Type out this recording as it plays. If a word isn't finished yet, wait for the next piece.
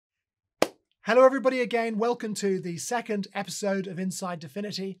Hello everybody again, welcome to the second episode of Inside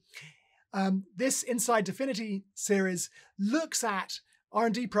DFINITY. This Inside DFINITY series looks at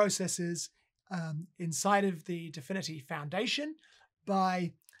R&D processes inside of the DFINITY Foundation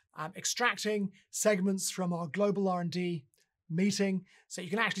by extracting segments from our global R&D meeting so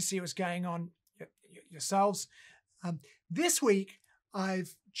you can actually see what's going on yourselves. This week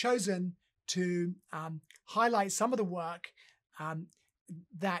I've chosen to highlight some of the work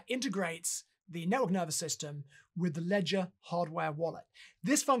that integrates the network nervous system with the Ledger hardware wallet.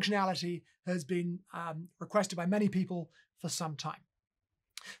 This functionality has been requested by many people for some time.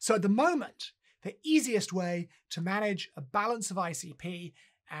 So at the moment, the easiest way to manage a balance of ICP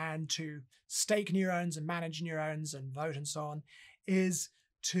and to stake neurons and manage neurons and vote and so on is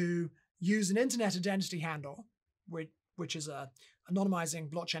to use an internet identity handle, which is a anonymizing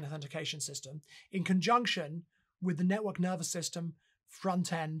blockchain authentication system, in conjunction with the network nervous system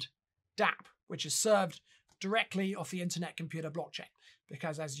front-end Dapp, which is served directly off the internet computer blockchain.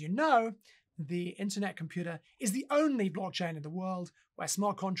 Because as you know, the internet computer is the only blockchain in the world where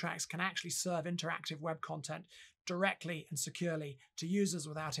smart contracts can actually serve interactive web content directly and securely to users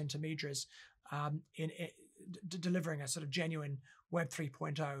without intermediaries, delivering a sort of genuine Web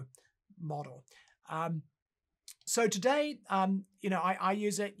 3.0 model. So today, I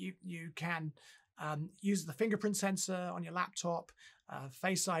use it. You can use the fingerprint sensor on your laptop,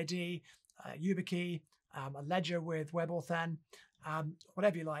 Face ID, YubiKey, a ledger with WebAuthn,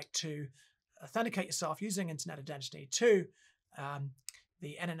 whatever you like, to authenticate yourself using internet identity to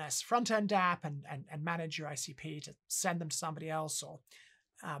the NNS front-end Dapp and manage your ICP to send them to somebody else, or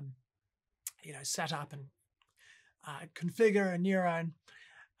set up and configure a neuron.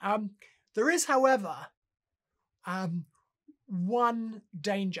 There is, however, one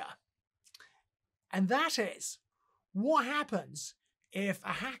danger, and that is what happens if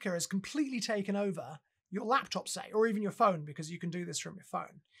a hacker has completely taken over your laptop, say, or even your phone, because you can do this from your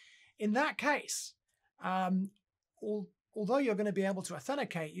phone. In that case, although you're going to be able to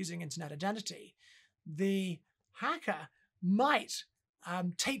authenticate using internet identity, the hacker might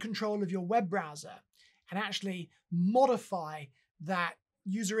take control of your web browser and actually modify that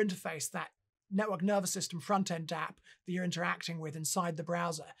user interface, that network nervous system front-end Dapp that you're interacting with inside the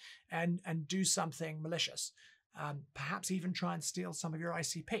browser, and do something malicious. Perhaps even try and steal some of your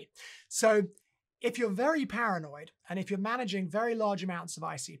ICP. So if you're very paranoid and if you're managing very large amounts of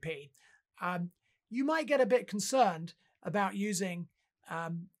ICP, you might get a bit concerned about using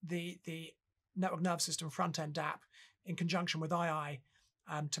the network nervous system front-end Dapp in conjunction with II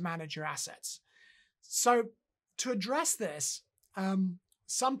to manage your assets. So to address this,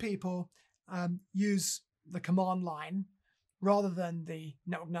 some people use the command line rather than the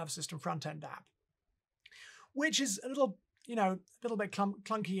network nervous system front-end Dapp, which is a little bit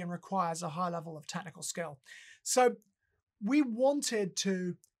clunky and requires a high level of technical skill. So we wanted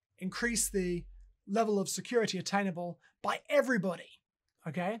to increase the level of security attainable by everybody,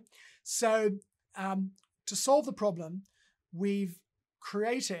 okay? So to solve the problem, we've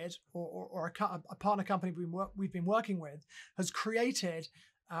created, or a partner company we've been working with has created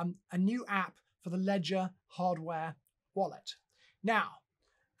a new app for the Ledger hardware wallet. Now,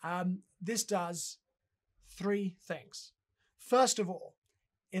 this does three things. First of all,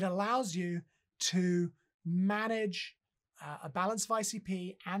 it allows you to manage a balance of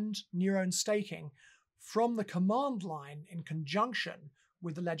ICP and neuron staking from the command line in conjunction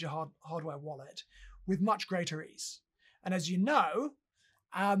with the Ledger hardware wallet with much greater ease. And as you know,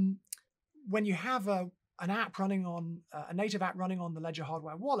 when you have an app running on a native app running on the Ledger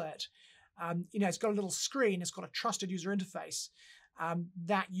hardware wallet, it's got a little screen, it's got a trusted user interface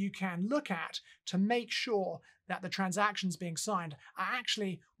that you can look at to make sure that the transactions being signed are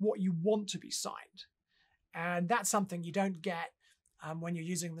actually what you want to be signed. And that's something you don't get when you're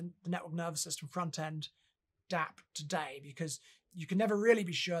using the network nervous system front-end Dapp today, because you can never really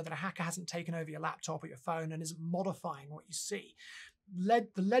be sure that a hacker hasn't taken over your laptop or your phone and isn't modifying what you see. The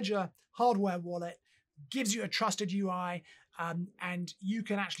Ledger hardware wallet gives you a trusted UI, and you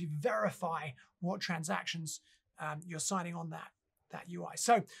can actually verify what transactions you're signing on that UI.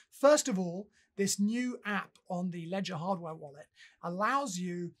 So first of all, this new app on the Ledger hardware wallet allows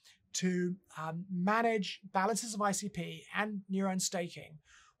you to manage balances of ICP and neuron staking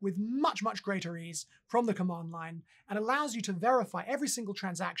with much, much greater ease from the command line, and allows you to verify every single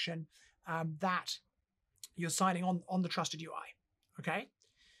transaction that you're signing on the trusted UI, okay?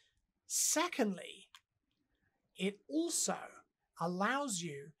 Secondly, it also allows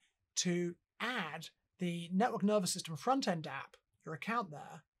you to add the network nervous system front-end Dapp, your account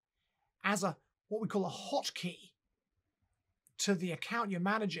there, as what we call a hotkey to the account you're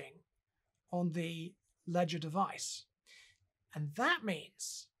managing on the ledger device. And that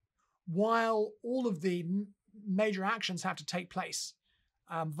means while all of the major actions have to take place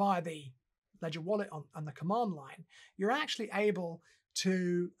via the ledger wallet on the command line, you're actually able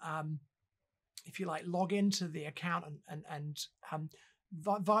to, if you like, log into the account and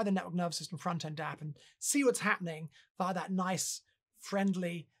via the network nervous system front-end app and see what's happening via that nice,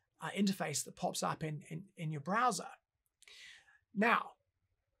 friendly interface that pops up in your browser. Now,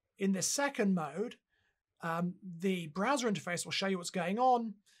 in this second mode, the browser interface will show you what's going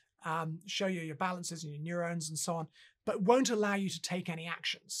on, show you your balances and your neurons and so on, but won't allow you to take any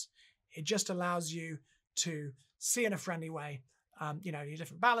actions. It just allows you to see in a friendly way, you know, your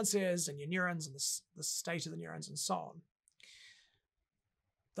different balances and your neurons and the state of the neurons and so on.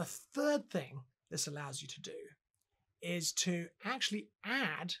 The third thing this allows you to do is to actually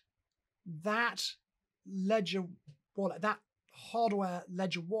add that ledger wallet, that hardware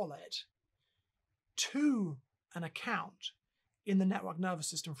ledger wallet, to an account in the network nervous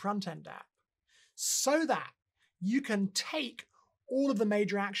system front-end app, so that you can take all of the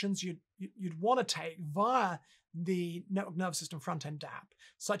major actions you'd want to take via the network nervous system front-end app,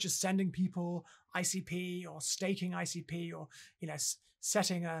 such as sending people ICP or staking ICP, or, you know,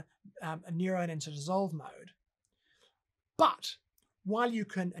 setting a neuron into dissolve mode. But while you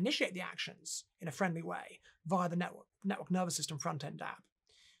can initiate the actions in a friendly way via the network nervous system front-end app,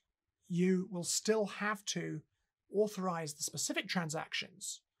 you will still have to authorize the specific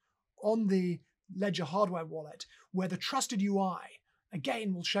transactions on the ledger hardware wallet, where the trusted UI,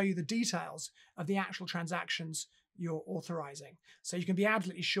 again, will show you the details of the actual transactions you're authorizing. So you can be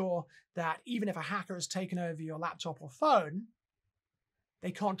absolutely sure that even if a hacker has taken over your laptop or phone,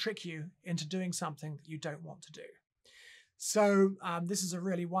 they can't trick you into doing something that you don't want to do. So this is a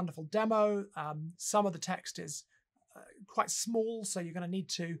really wonderful demo. Some of the text is quite small, so you're going to need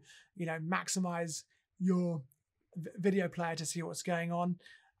to, you know, maximize your video player to see what's going on.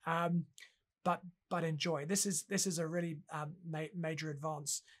 But enjoy. This is a really major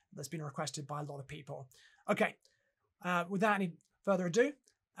advance that's been requested by a lot of people. Okay, without any further ado,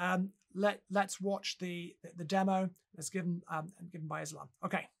 let's watch the demo that's given by Islam.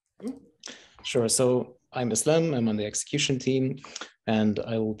 Okay. Sure. So I'm Islam. I'm on the execution team, and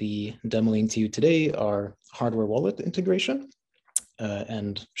I will be demoing to you today our hardware wallet integration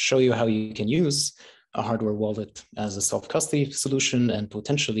and show you how you can use a hardware wallet as a self-custody solution and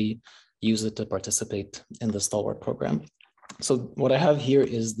potentially use it to participate in the Stalwart program. So what I have here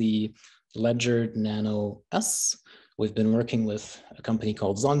is the Ledger Nano S. We've been working with a company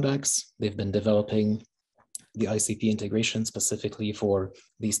called Zondex. They've been developing the ICP integration specifically for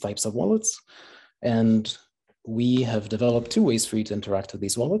these types of wallets. And we have developed two ways for you to interact with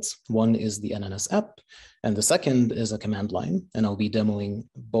these wallets. One is the NNS app, and the second is a command line. And I'll be demoing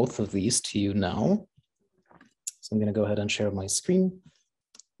both of these to you now. So I'm going to go ahead and share my screen.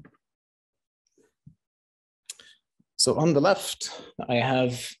 So on the left, I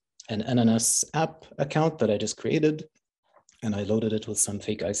have an NNS app account that I just created, and I loaded it with some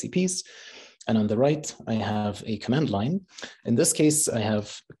fake ICPs. And on the right, I have a command line. In this case, I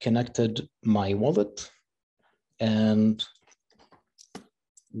have connected my wallet and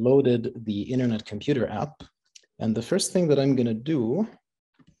loaded the Internet Computer app. And the first thing that I'm going to do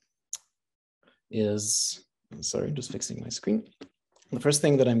is, sorry, just fixing my screen. The first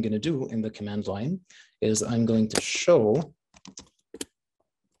thing that I'm going to do in the command line is I'm going to show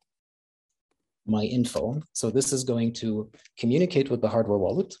my info. So this is going to communicate with the hardware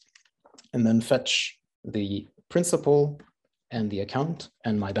wallet and then fetch the principal and the account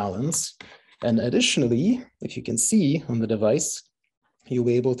and my balance. And additionally, if you can see on the device, you'll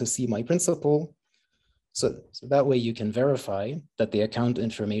be able to see my principal. So that way you can verify that the account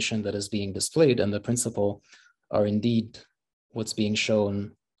information that is being displayed and the principal are indeed what's being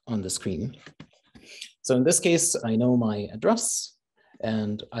shown on the screen. So in this case, I know my address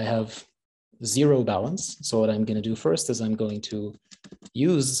and I have 0 balance. So what I'm going to do first is I'm going to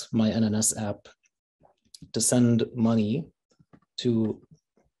use my NNS app to send money to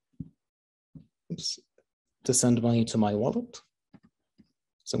my wallet.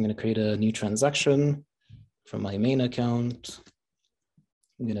 So I'm going to create a new transaction from my main account.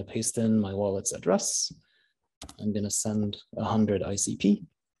 I'm going to paste in my wallet's address. I'm going to send 100 ICP.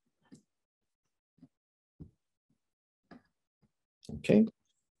 Okay.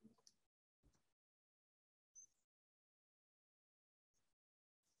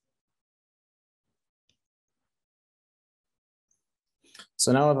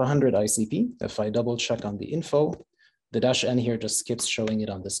 So now I have 100 ICP. If I double check on the info, the -n here just skips showing it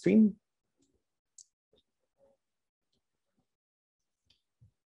on the screen.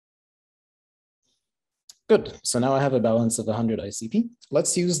 Good. So now I have a balance of 100 ICP.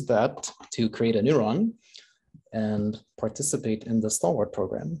 Let's use that to create a neuron and participate in the stalwart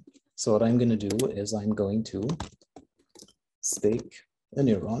program. So what I'm going to do is I'm going to stake a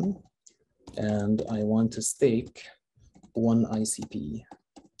neuron, and I want to stake 1 ICP.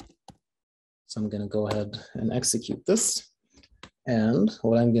 So I'm going to go ahead and execute this. And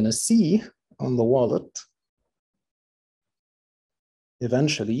what I'm going to see on the wallet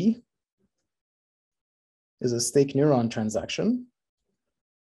eventually is a stake neuron transaction.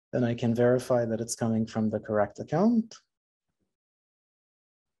 Then I can verify that it's coming from the correct account.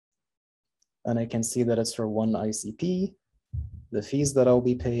 And I can see that it's for 1 ICP, the fees that I'll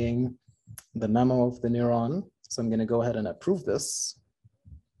be paying, the memo of the neuron. So I'm going to go ahead and approve this.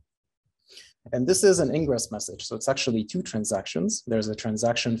 And this is an ingress message. So it's actually 2 transactions. There's a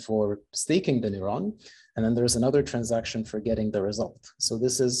transaction for staking the neuron, and then there's another transaction for getting the result. So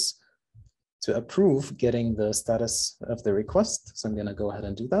this is to approve getting the status of the request. So I'm going to go ahead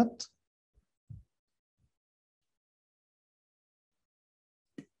and do that.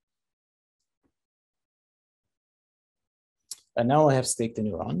 And now I have staked the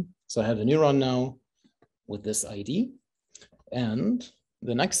neuron. So I have a neuron now with this ID. And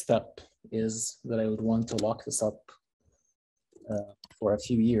the next step is that I would want to lock this up for a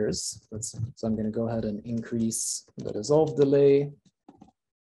few years. So I'm going to go ahead and increase the dissolve delay,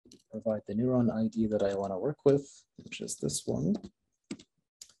 provide the neuron ID that I want to work with, which is this one.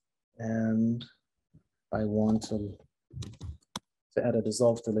 And I want to add a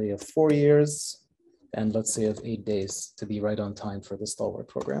dissolve delay of 4 years, and let's say of 8 days to be right on time for the stalwart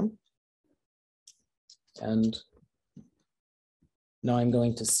program. And now I'm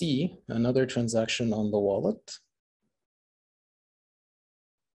going to see another transaction on the wallet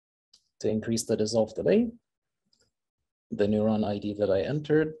to increase the dissolve delay, the neuron ID that I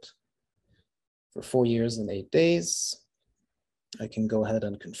entered for 4 years and 8 days. I can go ahead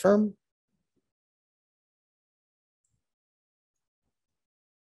and confirm.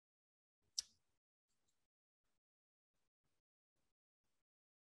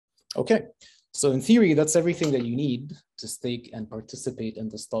 Okay, so in theory, that's everything that you need to stake and participate in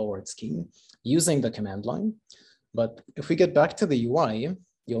the stalwart scheme using the command line. But if we get back to the UI,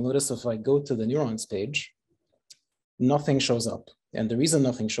 you'll notice if I go to the Neurons page, nothing shows up. And the reason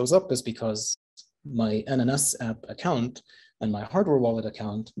nothing shows up is because my NNS app account and my hardware wallet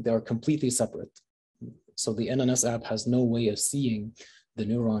account, they are completely separate. So the NNS app has no way of seeing the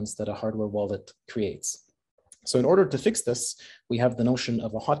neurons that a hardware wallet creates. So in order to fix this, we have the notion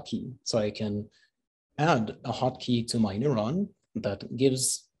of a hotkey. So I can add a hotkey to my neuron that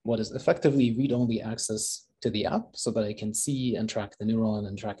gives what is effectively read-only access to the app so that I can see and track the neuron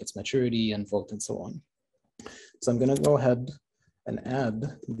and track its maturity and vote and so on. So I'm going to go ahead and add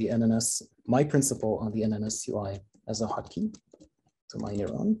the NNS, my principal on the NNS UI as a hotkey to my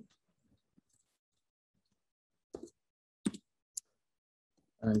neuron.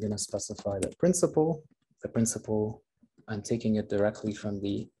 And I'm going to specify the principal. The principal, I'm taking it directly from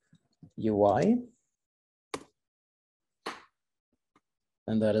the UI.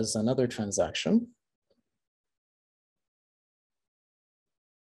 And that is another transaction.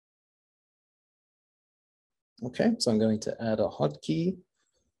 Okay, so I'm going to add a hotkey.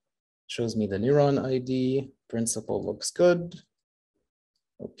 Shows me the neuron ID. Principal looks good.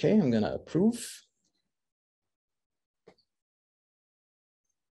 Okay, I'm going to approve.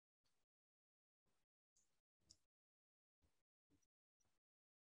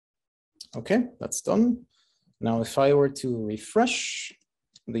 Okay, that's done. Now, if I were to refresh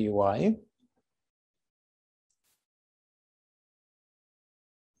the UI,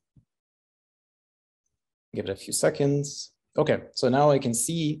 give it a few seconds. Okay, so now I can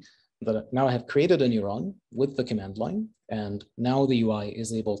see that now I have created a neuron with the command line, and now the UI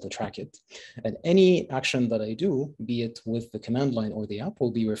is able to track it. And any action that I do, be it with the command line or the app,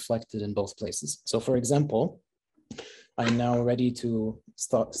 will be reflected in both places. So for example, I'm now ready to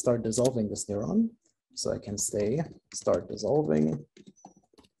start dissolving this neuron. So I can say start dissolving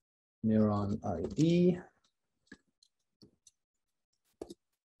neuron ID.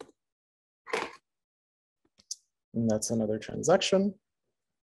 And that's another transaction.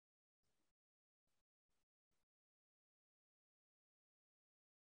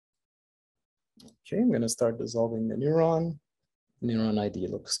 Okay, I'm going to start dissolving the neuron. Neuron ID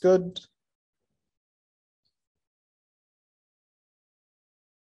looks good.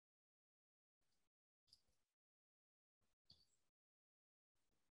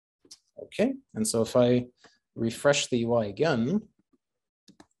 Okay, and so if I refresh the UI again,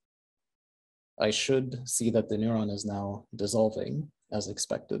 I should see that the neuron is now dissolving as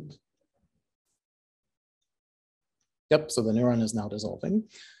expected. Yep, so the neuron is now dissolving.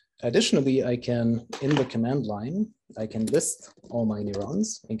 Additionally, I can, in the command line, I can list all my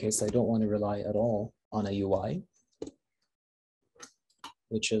neurons in case I don't want to rely at all on a UI,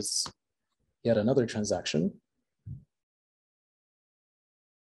 which is yet another transaction.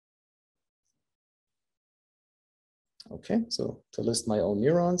 Okay, so to list my own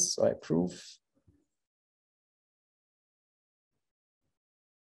neurons, so I approve.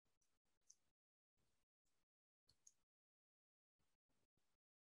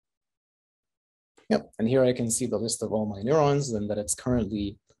 Yep, and here I can see the list of all my neurons and that it's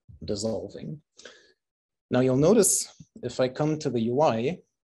currently dissolving. Now you'll notice if I come to the UI,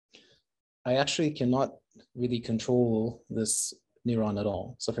 I actually cannot really control this neuron at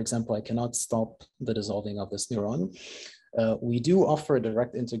all. So for example, I cannot stop the dissolving of this neuron. We do offer a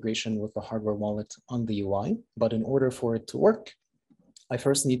direct integration with the hardware wallet on the UI, but in order for it to work, I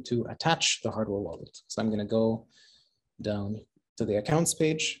first need to attach the hardware wallet. So I'm going to go down to the accounts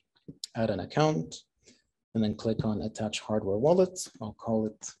page, add an account, and then click on attach hardware wallet. I'll call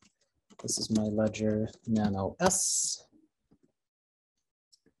it, this is my Ledger Nano S.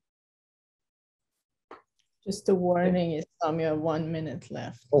 Just a warning, is you have 1 minute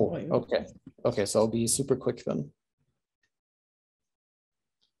left. Oh, okay. Okay, so I'll be super quick then.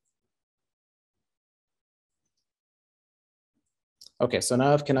 Okay, so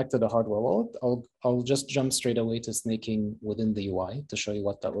now I've connected the hardware wallet. I'll just jump straight away to staking within the UI to show you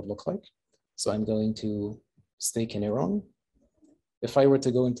what that would look like. So I'm going to stake a neuron. If I were to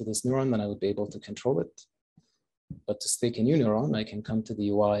go into this neuron, then I would be able to control it. But to stake a new neuron, I can come to the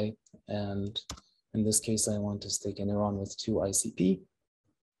UI, and in this case, I want to stake a neuron with 2 ICP.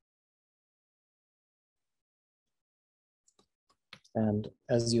 And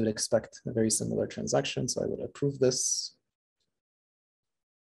as you would expect, a very similar transaction. So I would approve this.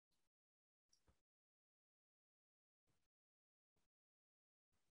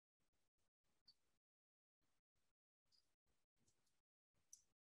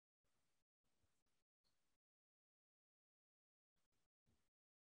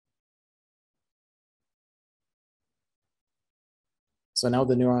 So now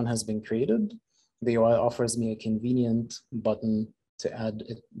the neuron has been created. The UI offers me a convenient button to add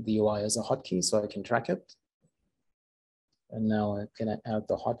the UI as a hotkey so I can track it. And now I can add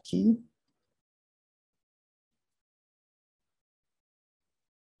the hotkey.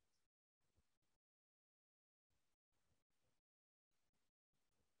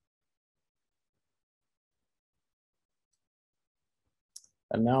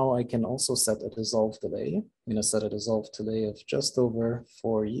 And now I can also set a dissolve delay. I'm going to set a dissolve delay of just over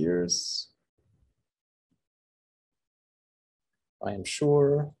 4 years. I am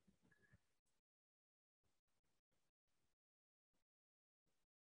sure.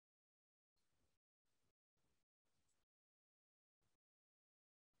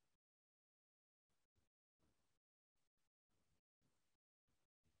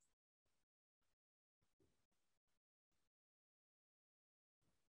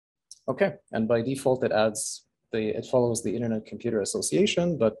 Okay, and by default, it follows the Internet Computer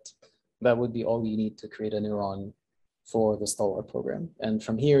Association, but that would be all you need to create a neuron for the Stalwart program. And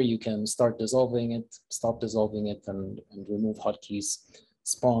from here, you can start dissolving it, stop dissolving it, and remove hotkeys,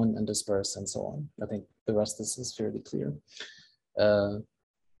 spawn and disperse, and so on. I think the rest is fairly clear.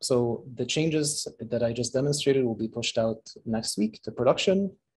 So the changes that I just demonstrated will be pushed out next week to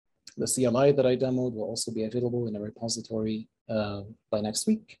production. The CLI that I demoed will also be available in a repository by next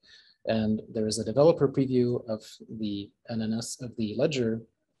week. And there is a developer preview of the NNS of the Ledger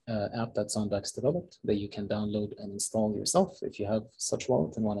app that Zondex developed that you can download and install yourself if you have such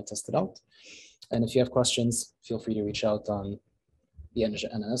wallet and want to test it out. And if you have questions, feel free to reach out on the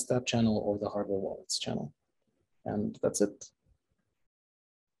NNS Dapp channel or the Hardware Wallets channel. And that's it.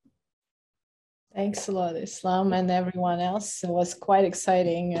 Thanks a lot, Islam, and everyone else. It was quite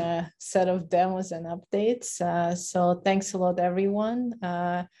exciting set of demos and updates. So thanks a lot, everyone.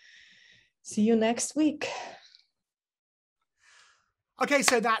 See you next week. Okay,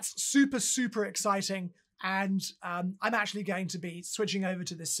 so that's super, super exciting. And I'm actually going to be switching over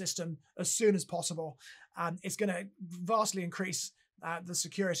to this system as soon as possible. It's going to vastly increase the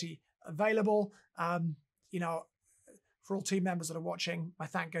security available. You know, for all team members that are watching, my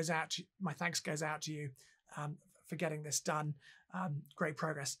thanks goes out to you for getting this done. Great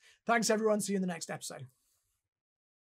progress. Thanks, everyone. See you in the next episode.